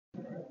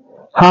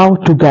How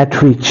to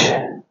get rich.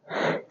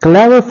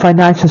 Clever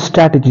financial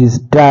strategies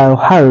that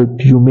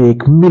help you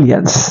make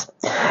millions.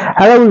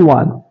 Hello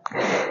everyone.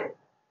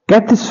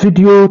 Get this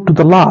video to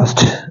the last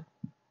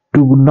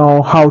to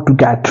know how to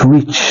get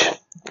rich.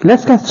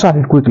 Let's get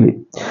started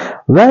quickly.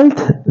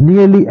 Wealth,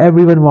 nearly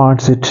everyone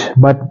wants it,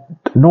 but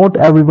not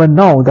everyone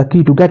knows the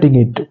key to getting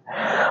it.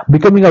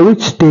 Becoming a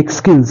rich takes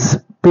skills,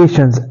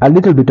 patience, a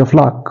little bit of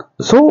luck.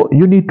 So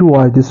you need to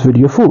watch this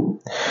video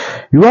full.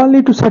 You all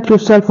need to set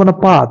yourself on a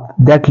path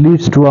that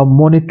leads to a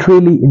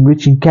monetarily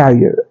enriching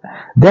career.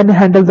 Then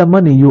handle the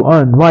money you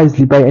earn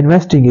wisely by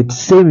investing it,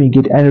 saving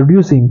it, and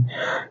reducing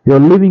your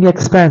living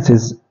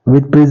expenses.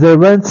 With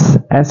perseverance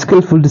and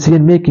skillful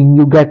decision making,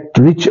 you get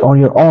rich on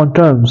your own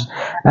terms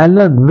and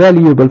learn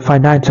valuable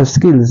financial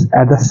skills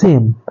at the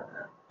same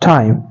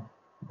time.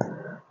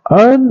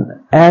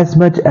 Earn as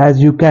much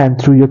as you can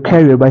through your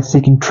career by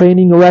seeking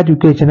training or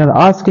education and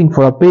asking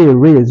for a pay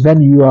raise when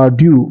you are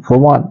due for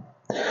one.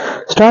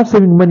 Start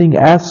saving money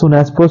as soon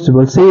as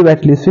possible. Save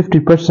at least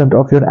 50%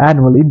 of your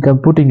annual income,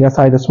 putting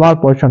aside a small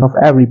portion of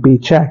every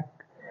paycheck.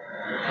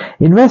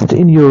 Invest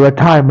in your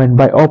retirement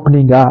by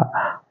opening a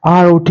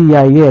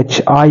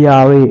ROTIH,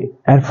 IRA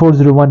and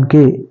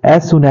 401k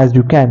as soon as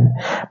you can.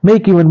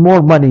 Make even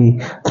more money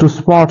through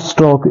smart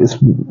stock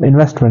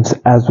investments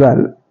as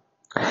well.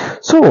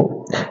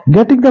 So,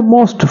 getting the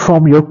most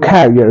from your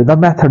career, the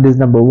method is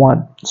number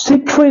one.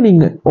 Seek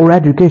training or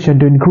education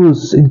to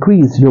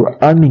increase your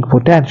earning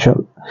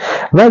potential.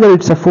 Whether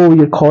it's a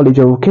 4-year college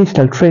or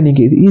vocational training,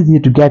 it's easier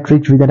to get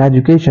rich with an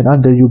education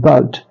under your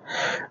belt.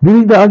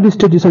 During the early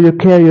stages of your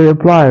career, your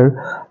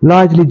employer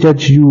largely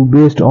judges you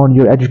based on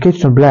your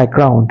educational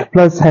background,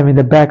 plus having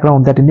the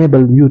background that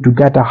enables you to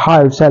get a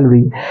higher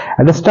salary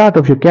at the start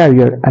of your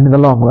career and in the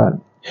long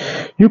run.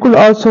 You could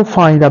also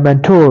find a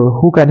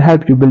mentor who can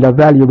help you build a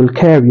valuable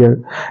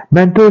career.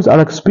 Mentors are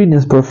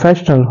experienced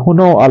professionals who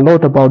know a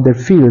lot about their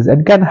fields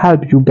and can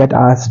help you get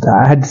a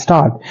head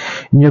start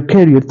in your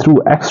career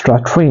through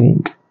extra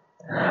training.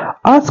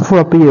 Ask for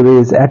a pay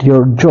raise at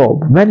your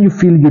job when you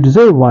feel you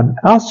deserve one.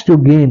 As you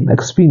gain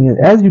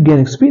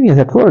experience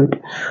at work,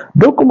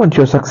 document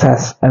your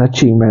success and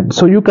achievement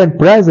so you can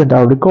present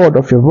a record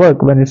of your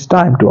work when it's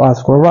time to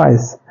ask for a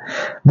rise.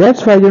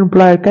 That's why your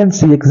employer can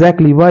see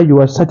exactly why you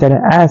are such an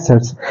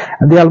asset,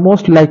 and they will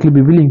most likely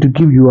be willing to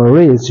give you a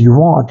raise you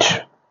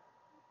want.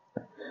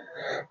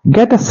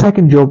 Get a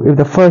second job if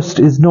the first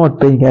is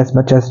not paying as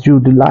much as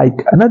you'd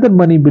like. Another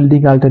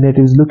money-building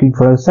alternative is looking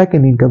for a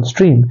second income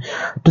stream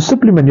to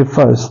supplement your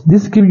first.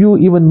 This gives you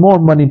even more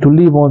money to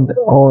live on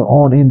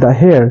in the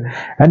here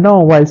and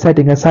now while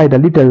setting aside a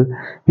little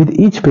with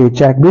each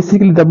paycheck.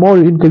 Basically, the more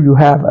income you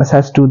have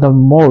access to, the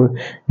more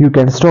you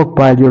can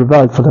stockpile your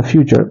wealth for the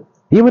future.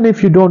 Even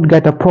if you don't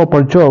get a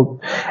proper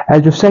job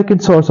as your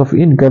second source of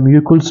income,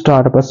 you could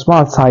start up a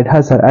small side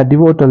hustle and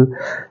devote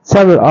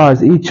several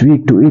hours each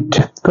week to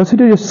it.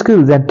 Consider your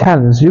skills and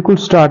talents. You could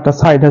start a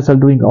side hustle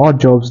doing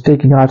odd jobs,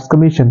 taking arts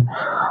commission,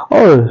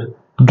 or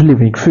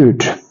delivering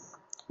food.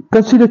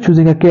 Consider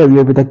choosing a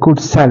career with a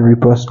good salary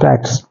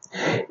prospects.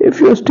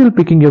 If you are still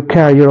picking your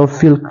career or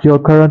feel your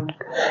current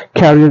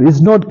career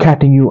is not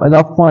getting you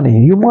enough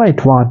money, you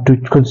might want to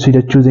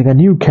consider choosing a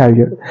new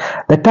career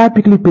that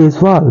typically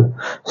pays well.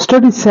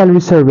 Study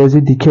salary surveys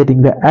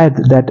indicating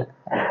that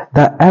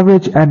the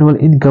average annual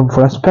income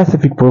for a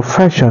specific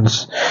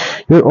professions,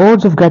 your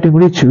odds of getting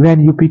rich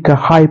when you pick a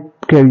high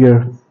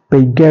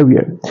paying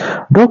career.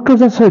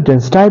 Doctors and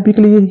surgeons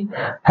typically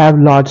have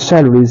large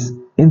salaries.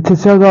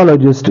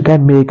 Anesthesiologists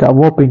can make a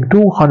whopping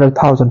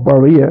 $200,000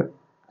 per year.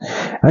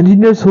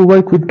 Engineers who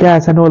work with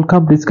gas and oil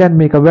companies can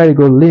make a very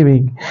good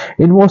living.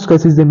 In most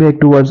cases, they make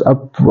towards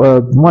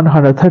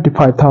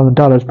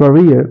 $135,000 per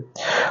year.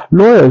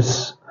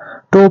 Lawyers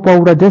top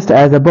out just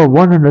as above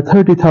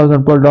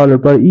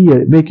 $130,000 per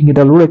year, making it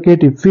a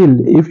lucrative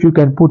field if you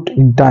can put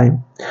in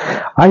time.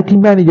 IT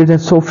managers and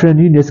software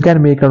engineers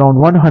can make around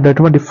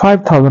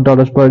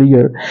 $125,000 per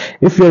year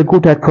if you are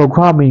good at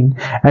programming,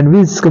 and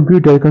Wiz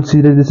Computer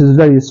consider this is a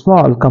very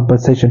small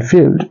compensation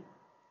field.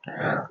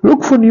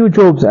 Look for new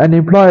jobs and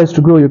employers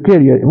to grow your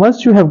career.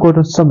 Once you have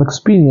gotten some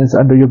experience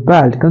under your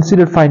belt,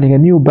 consider finding a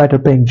new, better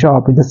paying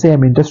job in the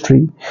same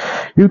industry.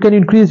 You can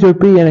increase your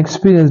pay and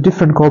experience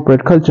different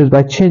corporate cultures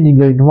by changing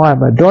your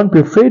environment. Don't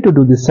be afraid to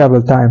do this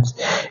several times.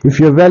 If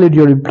you are valued,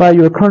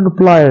 your current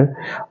employer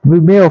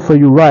may offer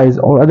you rise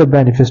or other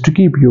benefits to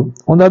keep you.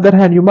 On the other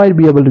hand, you might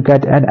be able to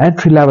get an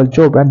entry-level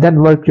job and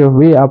then work your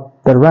way up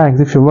the ranks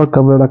if you work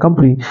with a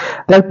company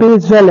that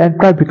pays well and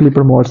typically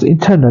promotes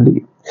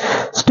internally.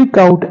 Stick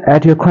out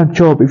at your current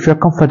job if you are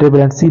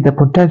comfortable and see the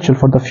potential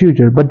for the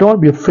future, but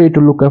don't be afraid to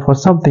look for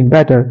something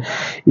better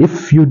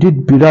if you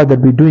did rather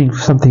be doing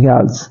something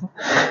else.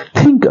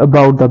 Think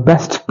about the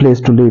best place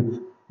to live.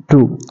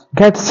 To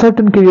get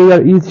certain careers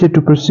are easier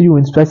to pursue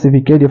in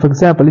specific area. For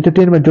example,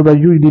 entertainment jobs are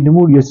usually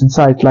numerous in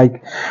sites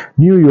like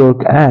New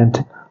York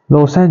and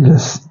Los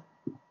Angeles.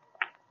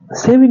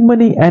 Saving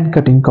money and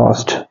cutting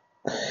cost.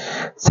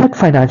 Set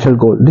financial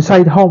goal.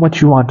 Decide how much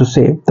you want to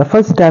save. The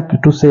first step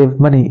to save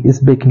money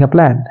is making a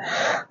plan.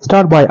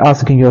 Start by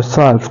asking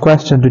yourself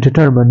questions to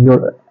determine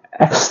your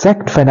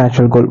exact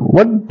financial goal.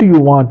 What do you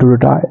want to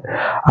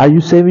retire? Are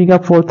you saving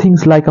up for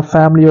things like a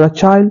family or a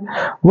child?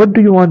 What do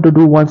you want to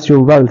do once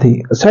you're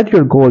wealthy? Set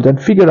your goals and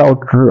figure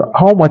out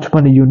how much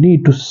money you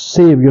need to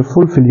save you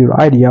fulfill your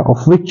idea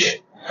of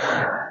which.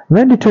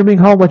 When determining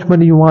how much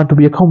money you want to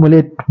be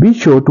accumulate, be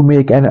sure to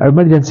make an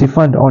emergency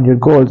fund on your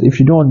goals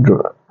if you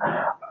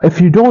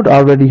don't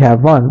already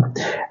have one.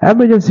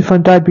 Emergency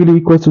fund typically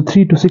equals to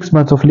 3 to 6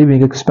 months of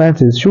living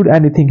expenses should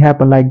anything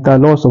happen like the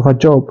loss of a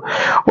job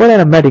or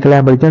a medical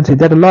emergency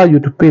that allow you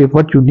to pay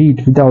what you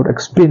need without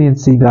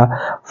experiencing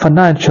a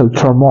financial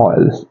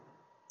turmoil.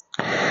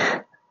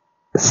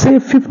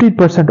 Save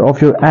 15%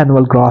 of your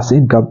annual gross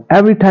income.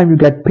 Every time you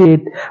get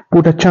paid,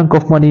 put a chunk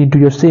of money into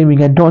your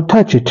saving and don't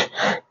touch it.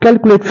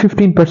 Calculate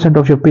 15%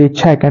 of your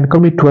paycheck and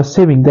commit to a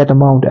saving that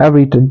amount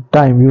every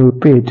time you're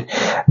paid.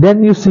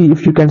 Then you see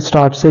if you can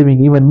start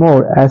saving even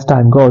more as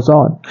time goes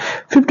on.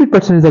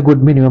 50% is a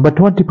good minimum, but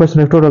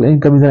 20% of total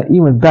income is an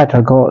even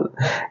better goal.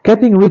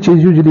 Getting rich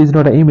is usually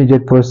not an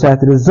immediate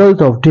process. It is a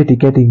result of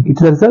dedicating,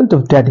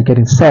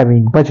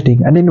 saving,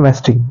 budgeting, and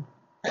investing.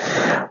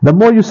 The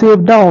more you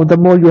save now, the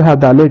more you have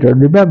that later.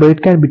 Remember,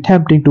 it can be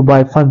tempting to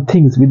buy fun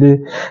things with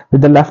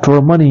the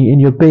leftover money in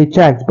your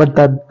paychecks, but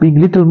that being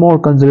little more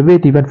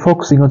conservative and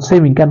focusing on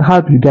saving can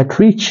help you get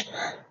rich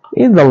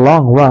in the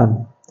long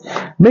run.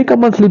 Make a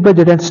monthly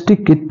budget and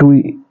stick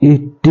to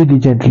it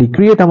diligently.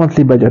 Create a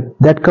monthly budget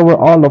that covers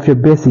all of your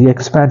basic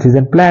expenses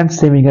and plan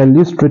saving as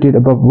illustrated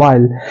above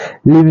while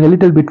leaving a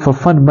little bit for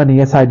fun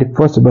money aside if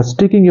possible.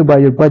 Sticking by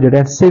your budget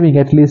and saving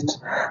at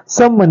least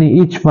some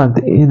money each month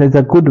is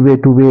a good way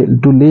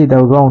to lay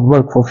the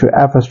groundwork for your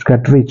efforts to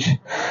get rich.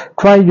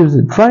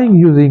 Trying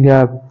using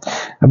a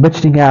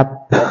budgeting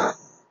app.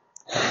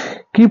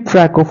 Keep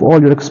track of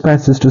all your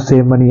expenses to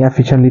save money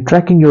efficiently.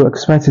 Tracking your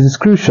expenses is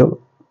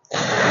crucial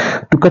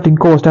to cutting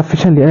costs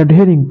efficiently and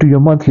adhering to your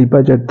monthly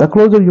budget. The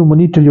closer you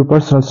monitor your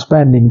personal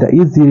spending, the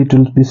easier it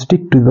will be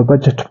stick to the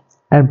budget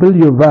and build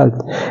your wealth.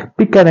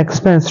 Pick an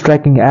expense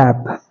tracking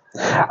app.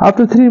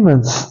 After 3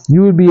 months,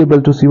 you will be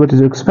able to see what is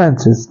your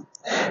expenses.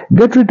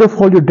 Get rid of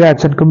all your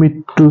debts and commit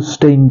to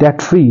staying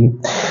debt free.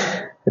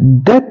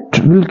 Debt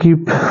will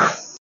keep